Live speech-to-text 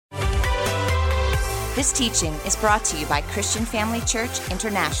This teaching is brought to you by Christian Family Church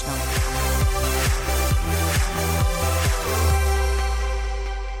International.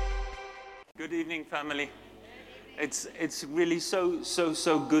 Good evening, family. It's really so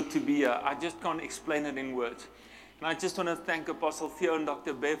good to be here. I just can't explain it in words. And I just want to thank Apostle Theo and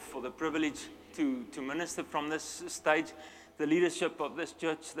Dr. Bev for the privilege to minister from this stage. The leadership of this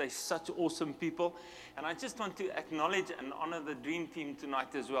church, they're such awesome people. And I just want to acknowledge and honor the Dream Team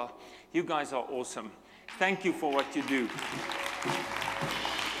tonight as well. You guys are awesome. Thank you for what you do.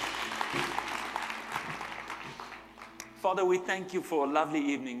 Father, we thank you for a lovely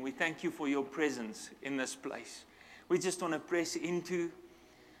evening. We thank you for your presence in this place. We just want to press into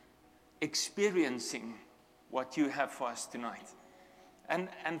experiencing what you have for us tonight. And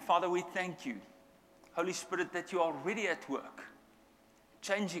Father, we thank you, Holy Spirit, that you are already at work,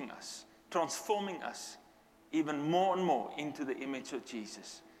 changing us, transforming us even more and more into the image of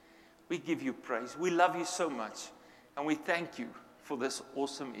Jesus. We give you praise. We love you so much. And we thank you for this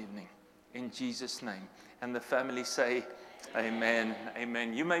awesome evening. In Jesus' name. And the family say, amen,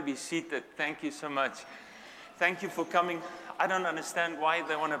 amen. You may be seated. Thank you so much. Thank you for coming. I don't understand why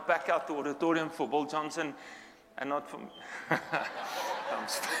they want to back out the auditorium for Bill Johnson and not for me.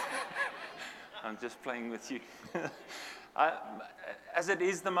 I'm just playing with you. As it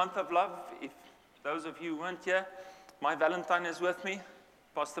is the month of love, if those of you who weren't here, my Valentine is with me,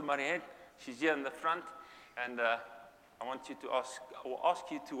 Pastor Mariette. She's here in the front, and I want you to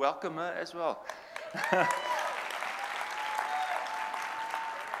ask you to welcome her as well.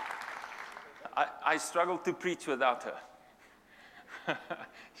 I struggle to preach without her.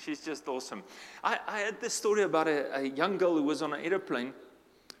 She's just awesome. I had this story about a young girl who was on an airplane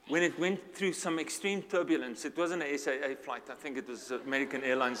when it went through some extreme turbulence. It wasn't an SAA flight. I think it was American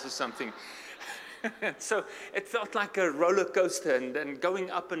Airlines or something. So it felt like a roller coaster and going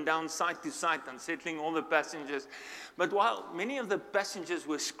up and down, side to side, unsettling all the passengers. But while many of the passengers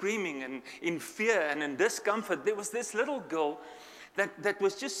were screaming and in fear and in discomfort, there was this little girl that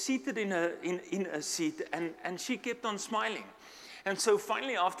was just seated in a seat, and she kept on smiling. And so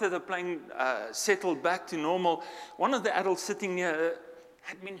finally, after the plane settled back to normal, one of the adults sitting near her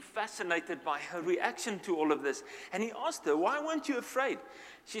had been fascinated by her reaction to all of this. And he asked her, why weren't you afraid?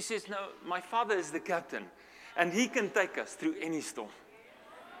 She says, no, my father is the captain, and he can take us through any storm.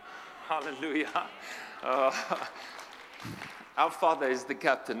 Hallelujah. Our Father is the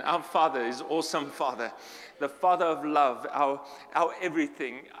captain. Our Father is awesome Father, the Father of love, our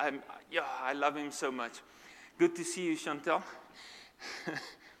everything. I love him so much. Good to see you, Chantel.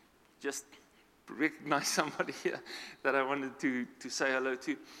 Just recognize somebody here that I wanted to say hello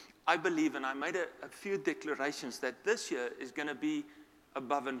to. I believe, and I made a few declarations, that this year is going to be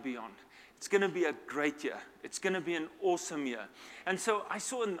above and beyond. It's going to be a great year. It's going to be an awesome year. And so I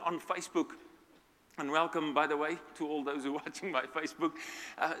saw on Facebook, and welcome, by the way, to all those who are watching by Facebook.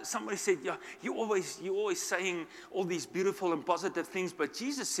 Somebody said, yeah, you're always saying all these beautiful and positive things, but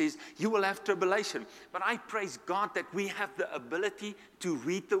Jesus says you will have tribulation. But I praise God that we have the ability to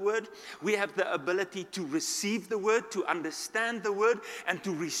read the Word. We have the ability to receive the Word, to understand the Word, and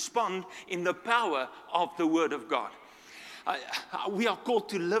to respond in the power of the Word of God. We are called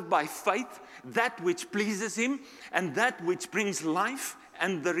to live by faith, that which pleases Him, and that which brings life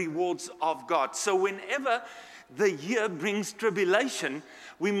and the rewards of God. So whenever the year brings tribulation,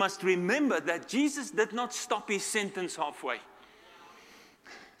 we must remember that Jesus did not stop his sentence halfway.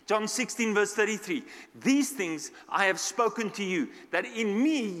 John 16, verse 33, these things I have spoken to you, that in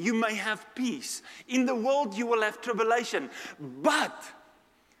me you may have peace. In the world you will have tribulation, but,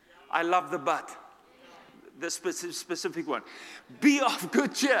 I love the but, the specific one, be of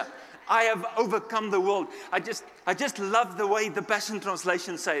good cheer. I have overcome the world. I just love the way the Passion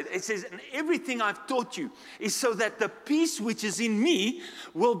Translation says it. It says, and everything I've taught you is so that the peace which is in me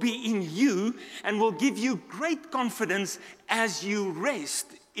will be in you and will give you great confidence as you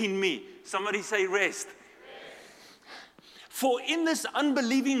rest in me. Somebody say rest. For in this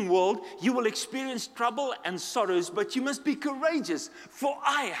unbelieving world, you will experience trouble and sorrows, but you must be courageous, for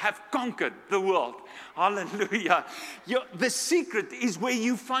I have conquered the world. Hallelujah. The secret is where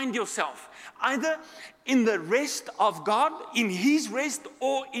you find yourself, either in the rest of God, in His rest,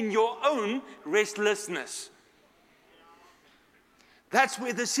 or in your own restlessness. That's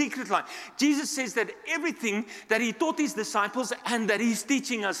where the secret lies. Jesus says that everything that He taught His disciples and that He's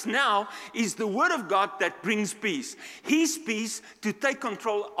teaching us now is the Word of God that brings peace. His peace to take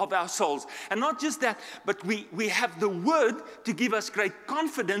control of our souls. And not just that, but we have the Word to give us great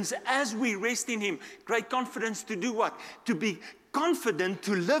confidence as we rest in Him. Great confidence to do what? To be confident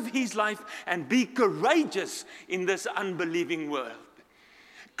to live His life and be courageous in this unbelieving world.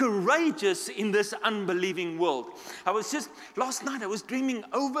 Courageous in this unbelieving world. Last night I was dreaming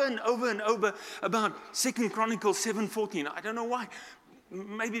over and over and over about 2 Chronicles 7:14. I don't know why.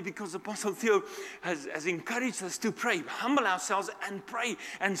 Maybe because Apostle Theo has encouraged us to pray, humble ourselves and pray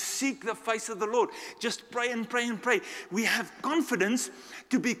and seek the face of the Lord. Just pray and pray and pray. We have confidence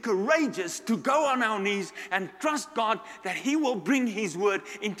to be courageous, to go on our knees and trust God that He will bring His word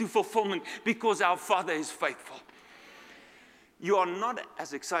into fulfillment because our Father is faithful. You are not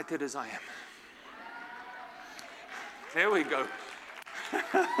as excited as I am. There we go.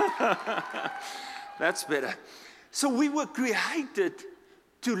 That's better. So we were created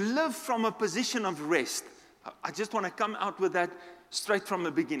to live from a position of rest. I just want to come out with that straight from the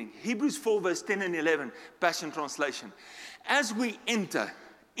beginning. Hebrews 4 verse 10 and 11, Passion Translation. As we enter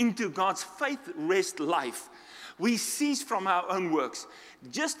into God's faith rest life, we cease from our own works,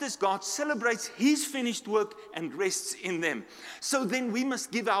 just as God celebrates His finished work and rests in them. So then we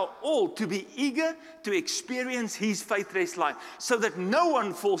must give our all to be eager to experience His faith rest life, so that no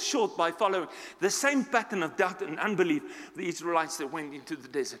one falls short by following the same pattern of doubt and unbelief the Israelites that went into the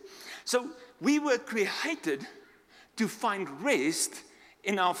desert. So we were created to find rest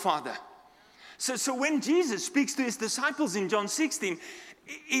in our Father. So when Jesus speaks to His disciples in John 16,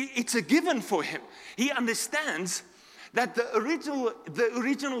 it's a given for Him. He understands that the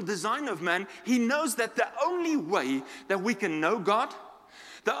original design of man, He knows that the only way that we can know God,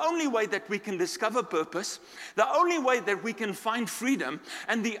 the only way that we can discover purpose, the only way that we can find freedom,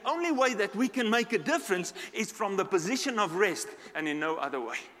 and the only way that we can make a difference is from the position of rest and in no other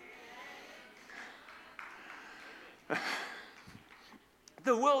way.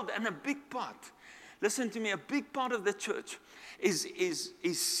 The world, and a big part, listen to me, a big part of the church is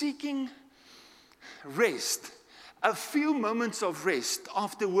seeking rest, a few moments of rest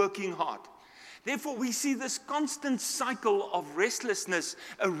after working hard. Therefore, we see this constant cycle of restlessness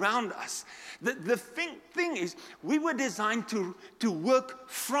around us. The thing is, we were designed to work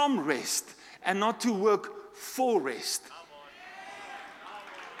from rest and not to work for rest.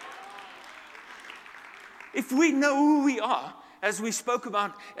 If we know who we are, as we spoke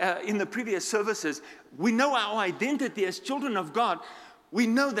about in the previous services, we know our identity as children of God. We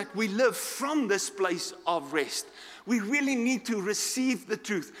know that we live from this place of rest. We really need to receive the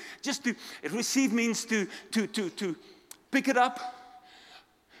truth. Receive means to pick it up,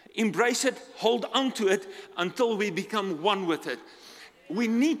 embrace it, hold on to it until we become one with it. We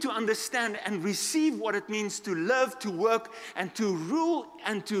need to understand and receive what it means to live, to work, and to rule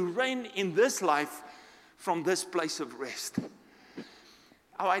and to reign in this life from this place of rest.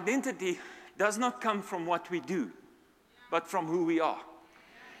 Our identity does not come from what we do, but from who we are.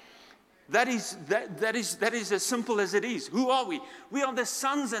 That is as simple as it is. Who are we? We are the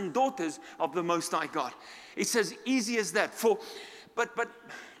sons and daughters of the Most High God. It's as easy as that.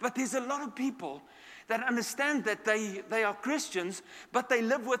 But there's a lot of people that understand that they are Christians, but they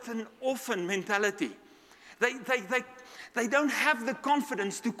live with an orphan mentality. They don't have the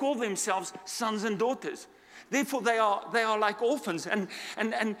confidence to call themselves sons and daughters. Therefore, they are like orphans, and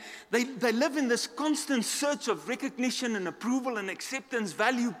they live in this constant search of recognition and approval and acceptance,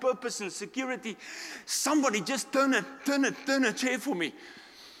 value, purpose, and security. Somebody just turn a chair for me.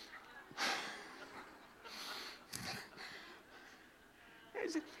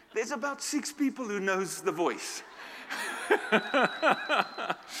 There's about 6 people who knows the voice.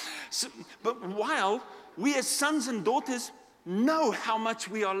 But while we as sons and daughters know how much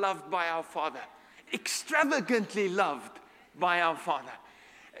we are loved by our Father, extravagantly loved by our Father.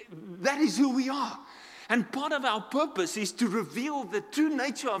 That is who we are. And part of our purpose is to reveal the true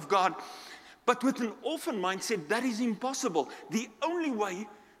nature of God. But with an orphan mindset, that is impossible. The only way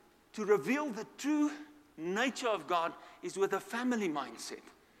to reveal the true nature of God is with a family mindset.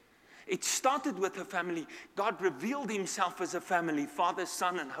 It started with a family. God revealed Himself as a family, Father,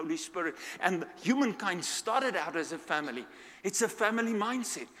 Son, and Holy Spirit. And humankind started out as a family. It's a family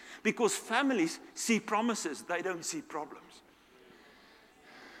mindset because families see promises, they don't see problems.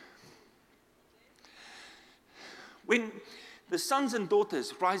 When the sons and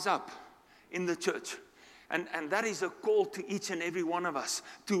daughters rise up in the church, and that is a call to each and every one of us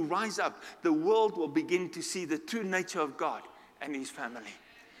to rise up, the world will begin to see the true nature of God and His family.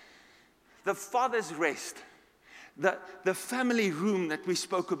 The Father's rest, the family room that we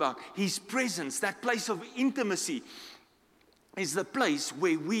spoke about, His presence, that place of intimacy, is the place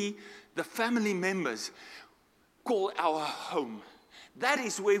where we, the family members, call our home. That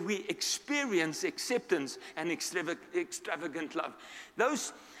is where we experience acceptance and extravagant love.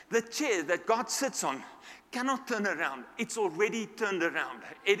 The chair that God sits on cannot turn around. It's already turned around.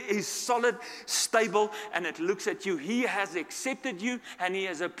 It is solid, stable, and it looks at you. He has accepted you, and He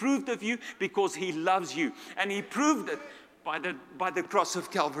has approved of you because He loves you. And He proved it by the cross of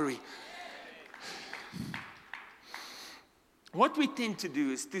Calvary. What we tend to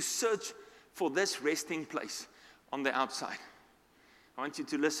do is to search for this resting place on the outside. I want you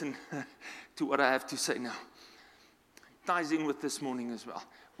to listen to what I have to say now. It ties in with this morning as well.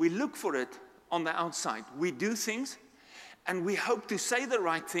 We look for it on the outside. We do things, and we hope to say the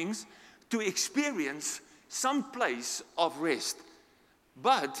right things to experience some place of rest.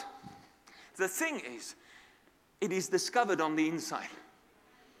 But the thing is, it is discovered on the inside.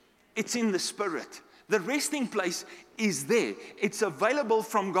 It's in the spirit. The resting place is there. It's available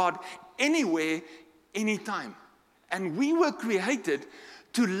from God anywhere, anytime. And we were created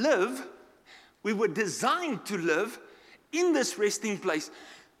to live, we were designed to live in this resting place,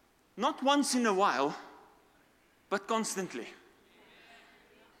 not once in a while, but constantly.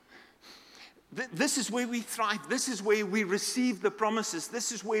 This is where we thrive. This is where we receive the promises.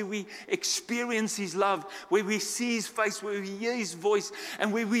 This is where we experience His love, where we see His face, where we hear His voice,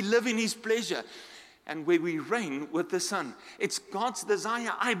 and where we live in His pleasure, and where we reign with the Son. It's God's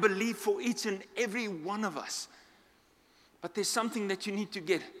desire, I believe, for each and every one of us. But there's something that you need to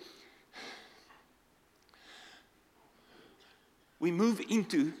get. We move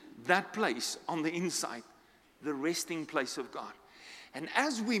into that place on the inside, the resting place of God. And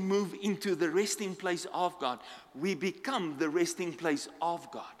as we move into the resting place of God, we become the resting place of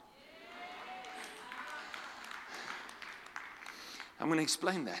God. I'm going to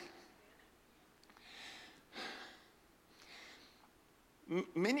explain that.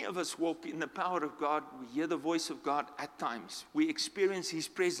 Many of us walk in the power of God. We hear the voice of God at times. We experience His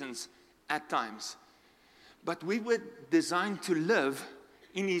presence at times. But we were designed to live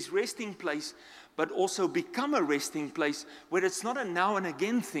in His resting place, but also become a resting place where it's not a now and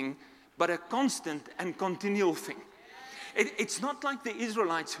again thing, but a constant and continual thing. It's not like the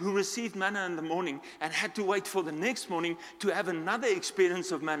Israelites who received manna in the morning and had to wait for the next morning to have another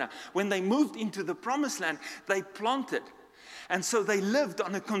experience of manna. When they moved into the promised land, they planted. And so they lived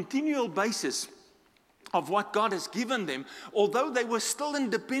on a continual basis of what God has given them, although they were still in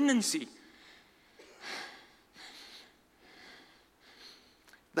dependency.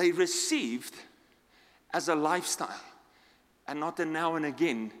 They received as a lifestyle and not a now and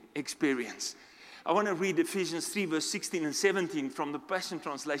again experience. I want to read Ephesians 3 verse 16 and 17 from the Passion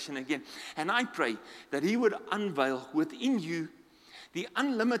Translation again. And I pray that He would unveil within you the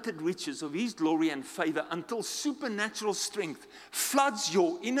unlimited riches of His glory and favor until supernatural strength floods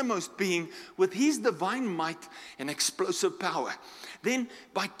your innermost being with His divine might and explosive power. Then,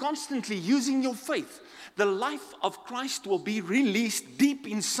 by constantly using your faith, the life of Christ will be released deep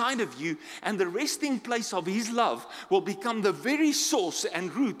inside of you, and the resting place of His love will become the very source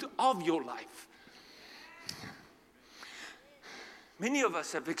and root of your life. Many of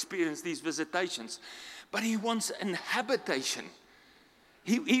us have experienced these visitations, but He wants an habitation.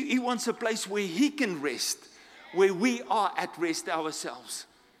 He wants a place where He can rest, where we are at rest ourselves.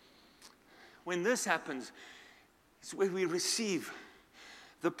 When this happens, it's where we receive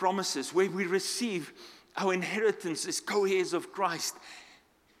the promises, where we receive our inheritance as co-heirs of Christ,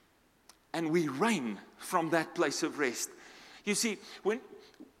 and we reign from that place of rest. You see, when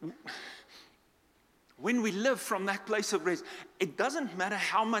we live from that place of rest, it doesn't matter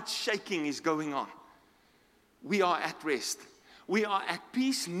how much shaking is going on. We are at rest. We are at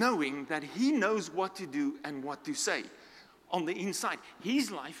peace knowing that He knows what to do and what to say. On the inside, His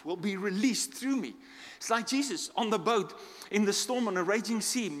life will be released through me. It's like Jesus on the boat in the storm on a raging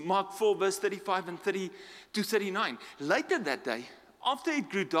sea, Mark 4 verse 35 and 30 to 39. Later that day, after it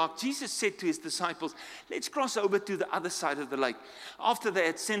grew dark, Jesus said to His disciples, let's cross over to the other side of the lake. After they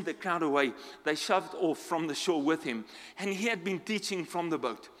had sent the crowd away, they shoved off from the shore with Him, and He had been teaching from the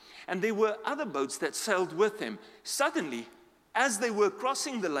boat. And there were other boats that sailed with Him. Suddenly, as they were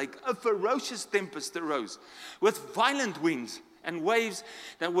crossing the lake, a ferocious tempest arose with violent winds and waves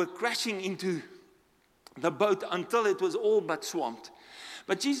that were crashing into the boat until it was all but swamped.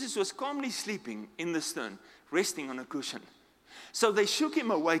 But Jesus was calmly sleeping in the stern, resting on a cushion. So they shook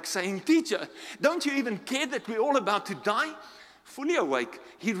Him awake, saying, Teacher, don't you even care that we're all about to die? Fully awake,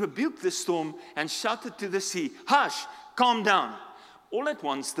 He rebuked the storm and shouted to the sea, Hush, calm down. All at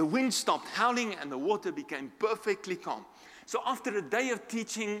once, the wind stopped howling and the water became perfectly calm. So after a day of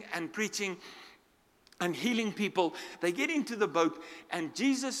teaching and preaching and healing people, they get into the boat and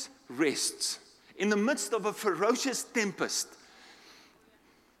Jesus rests in the midst of a ferocious tempest.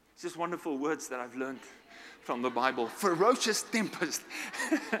 It's just wonderful words that I've learned from the Bible. Ferocious tempest.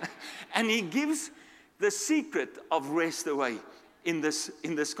 And He gives the secret of rest away in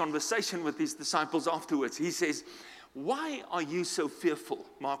this conversation with his disciples afterwards. He says, why are you so fearful?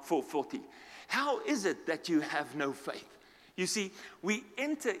 Mark 4:40. How is it that you have no faith? You see, we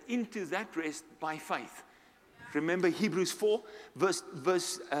enter into that rest by faith. Remember Hebrews 4,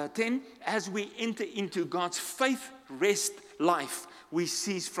 verse 10? As we enter into God's faith rest life, we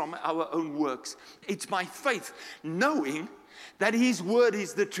cease from our own works. It's by faith, knowing that His word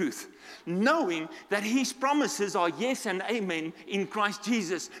is the truth, knowing that His promises are yes and amen in Christ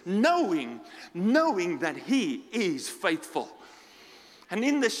Jesus, knowing that He is faithful. And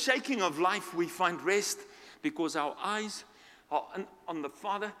in the shaking of life, we find rest because our eyes are on the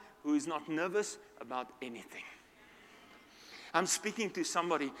Father who is not nervous about anything. I'm speaking to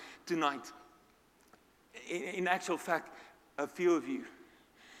somebody tonight, in actual fact, a few of you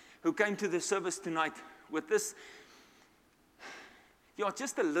who came to the service tonight with this. You're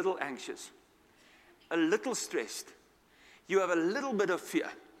just a little anxious, a little stressed. You have a little bit of fear.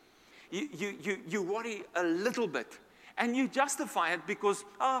 You worry a little bit. And you justify it because,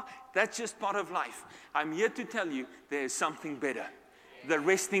 that's just part of life. I'm here to tell you there is something better. The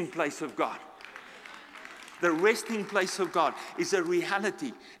resting place of God. The resting place of God is a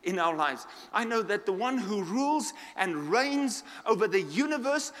reality in our lives. I know that the one who rules and reigns over the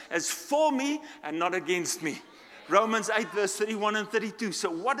universe is for me and not against me. Romans 8, verse 31 and 32. So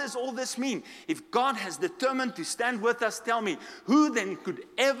what does all this mean? If God has determined to stand with us, tell me, who then could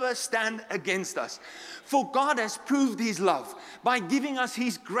ever stand against us? For God has proved His love by giving us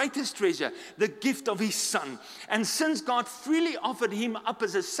His greatest treasure, the gift of His Son. And since God freely offered Him up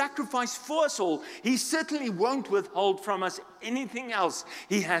as a sacrifice for us all, He certainly won't withhold from us anything else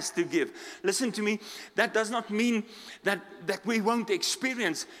He has to give. Listen to me, that does not mean that we won't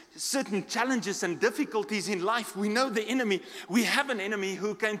experience certain challenges and difficulties in life. We know the enemy. We have an enemy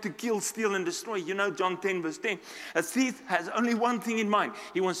who came to kill, steal, and destroy. You know John 10, verse 10. A thief has only one thing in mind.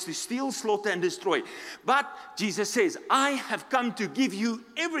 He wants to steal, slaughter, and destroy. But Jesus says, I have come to give you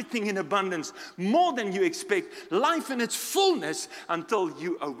everything in abundance, more than you expect, life in its fullness until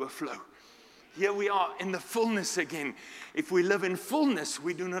you overflow. Here we are in the fullness again. If we live in fullness,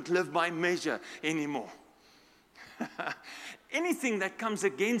 we do not live by measure anymore. Anything that comes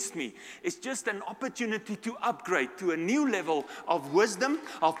against me is just an opportunity to upgrade to a new level of wisdom,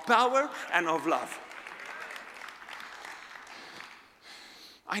 of power, and of love.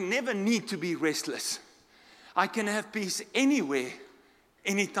 I never need to be restless. I can have peace anywhere,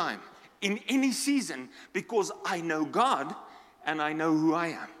 anytime, in any season, because I know God and I know who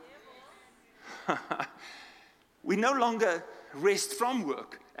I am. We no longer rest from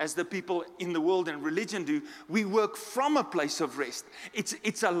work, as the people in the world and religion do. We work from a place of rest.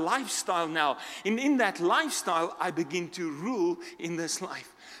 It's a lifestyle now. And in that lifestyle, I begin to rule in this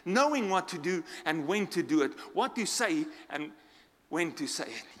life, knowing what to do and when to do it, what to say and when to say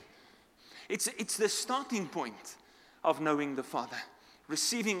it. It's the starting point of knowing the Father,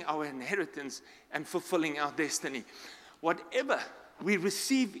 receiving our inheritance and fulfilling our destiny. Whatever we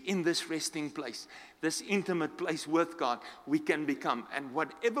receive in this resting place, this intimate place with God, we can become. And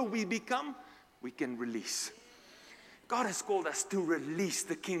whatever we become, we can release. God has called us to release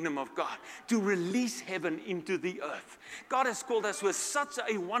the kingdom of God, to release heaven into the earth. God has called us with such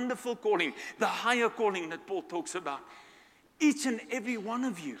a wonderful calling, the higher calling that Paul talks about. Each and every one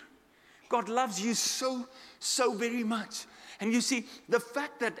of you. God loves you so, so very much. And you see, the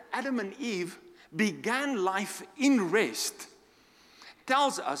fact that Adam and Eve began life in rest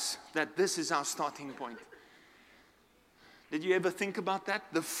tells us that this is our starting point. Did you ever think about that?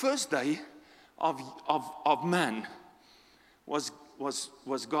 The first day of man was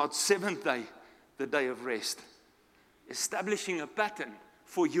God's seventh day, the day of rest, establishing a pattern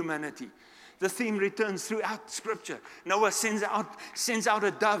for humanity. The theme returns throughout Scripture. Noah sends out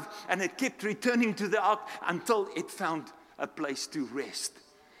a dove, and it kept returning to the ark until it found a place to rest.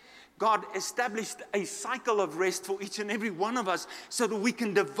 God established a cycle of rest for each and every one of us so that we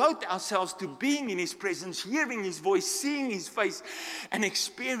can devote ourselves to being in His presence, hearing His voice, seeing His face, and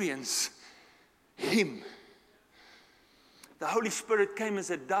experience Him. The Holy Spirit came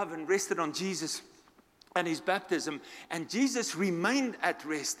as a dove and rested on Jesus at His baptism, and Jesus remained at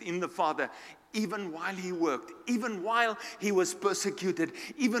rest in the Father even while He worked, even while He was persecuted,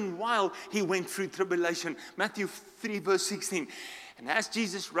 even while He went through tribulation. Matthew 3, verse 16. And as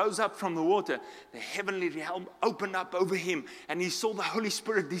Jesus rose up from the water, the heavenly realm opened up over Him, and He saw the Holy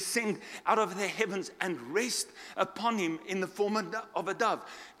Spirit descend out of the heavens and rest upon Him in the form of a dove.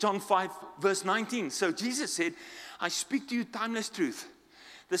 John 5, verse 19. So Jesus said, I speak to you timeless truth,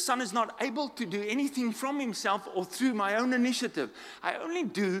 The Son is not able to do anything from himself or through my own initiative. I only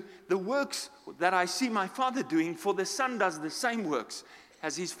do the works that I see my Father doing, for the Son does the same works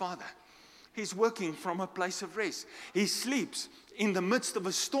as his Father. He's working from a place of rest. He sleeps in the midst of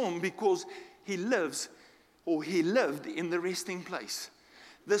a storm because he lives, or he lived, in the resting place.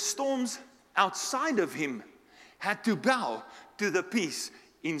 The storms outside of him had to bow to the peace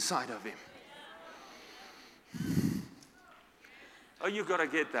inside of him. Oh, you got to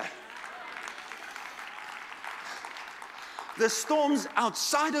get that. The storms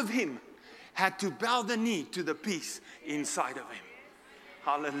outside of him had to bow the knee to the peace inside of him.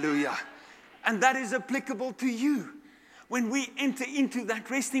 Hallelujah. And that is applicable to you. When we enter into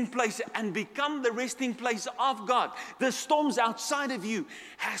that resting place and become the resting place of God, the storms outside of you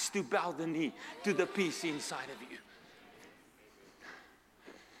has to bow the knee to the peace inside of you.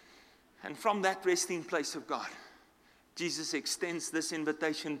 And from that resting place of God, Jesus extends this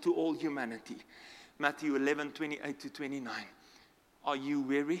invitation to all humanity. Matthew 11:28-29. Are you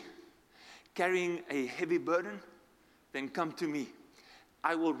weary, carrying a heavy burden? Then come to me.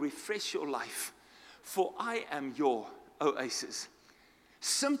 I will refresh your life, for I am your oasis.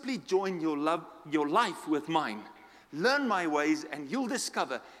 Simply join your life with mine. Learn my ways, and you'll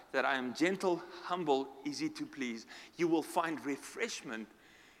discover that I am gentle, humble, easy to please. You will find refreshment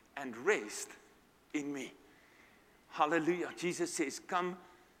and rest in me. Hallelujah. Jesus says, come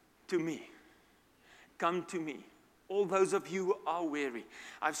to me. Come to me. All those of you who are weary.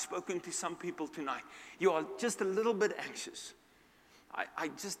 I've spoken to some people tonight. You are just a little bit anxious. I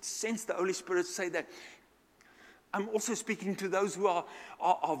just sense the Holy Spirit say that. I'm also speaking to those who are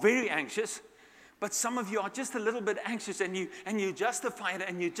very anxious. But some of you are just a little bit anxious, and you justify it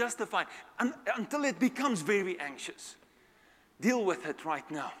and you justify it until it becomes very anxious. Deal with it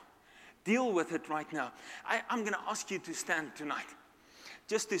right now. Deal with it right now. I'm going to ask you to stand tonight.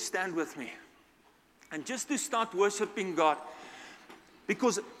 Just to stand with me. And just to start worshiping God.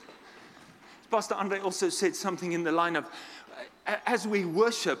 Because Pastor Andre also said something in the line of, as we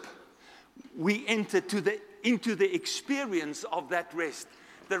worship, we enter into the experience of that rest.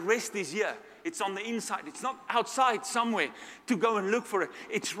 The rest is here. It's on the inside. It's not outside somewhere to go and look for it.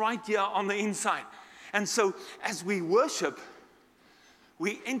 It's right here on the inside. And so as we worship,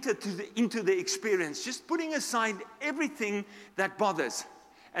 we enter into the experience, just putting aside everything that bothers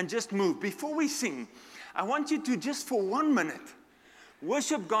and just move. Before we sing, I want you to just for 1 minute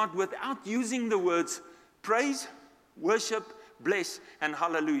worship God without using the words praise, worship, bless, and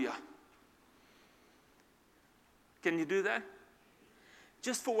hallelujah. Can you do that?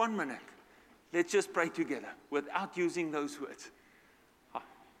 Just for 1 minute. Let's just pray together without using those words.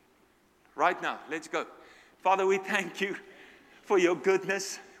 Right now, let's go. Father, we thank you for your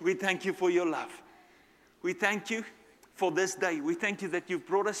goodness. We thank you for your love. We thank you for this day. We thank you that you've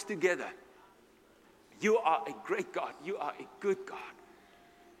brought us together. You are a great God. You are a good God.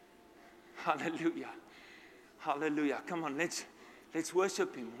 Hallelujah. Hallelujah. Come on, let's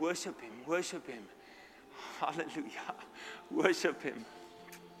worship him. Worship him. Worship him. Hallelujah. Worship him.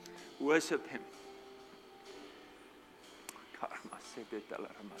 Worship him.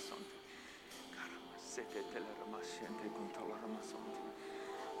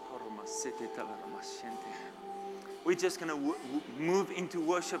 We're just going to move into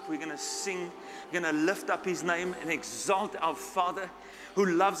worship. We're going to sing. We're going to lift up his name and exalt our Father who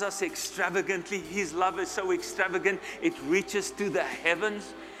loves us extravagantly. His love is so extravagant, it reaches to the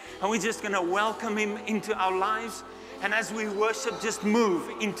heavens. And we're just going to welcome him into our lives. And as we worship, just move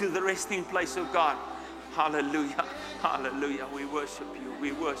into the resting place of God. Hallelujah. Hallelujah. We worship you.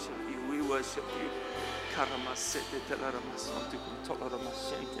 We worship you. We worship you. Hallelujah.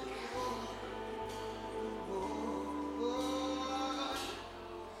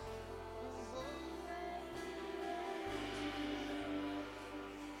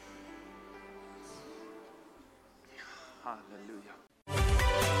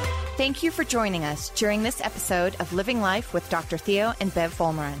 Thank you for joining us during this episode of Living Life with Dr. Theo and Bev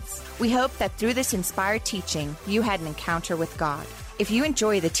Wolmarans. We hope that through this inspired teaching, you had an encounter with God. If you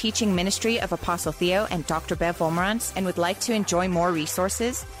enjoy the teaching ministry of Apostle Theo and Dr. Bev Wolmarans and would like to enjoy more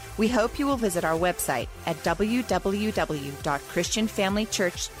resources, we hope you will visit our website at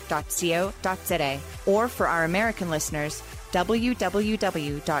www.christianfamilychurch.co.za, or for our American listeners,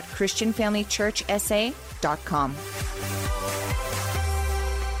 www.christianfamilychurchsa.com.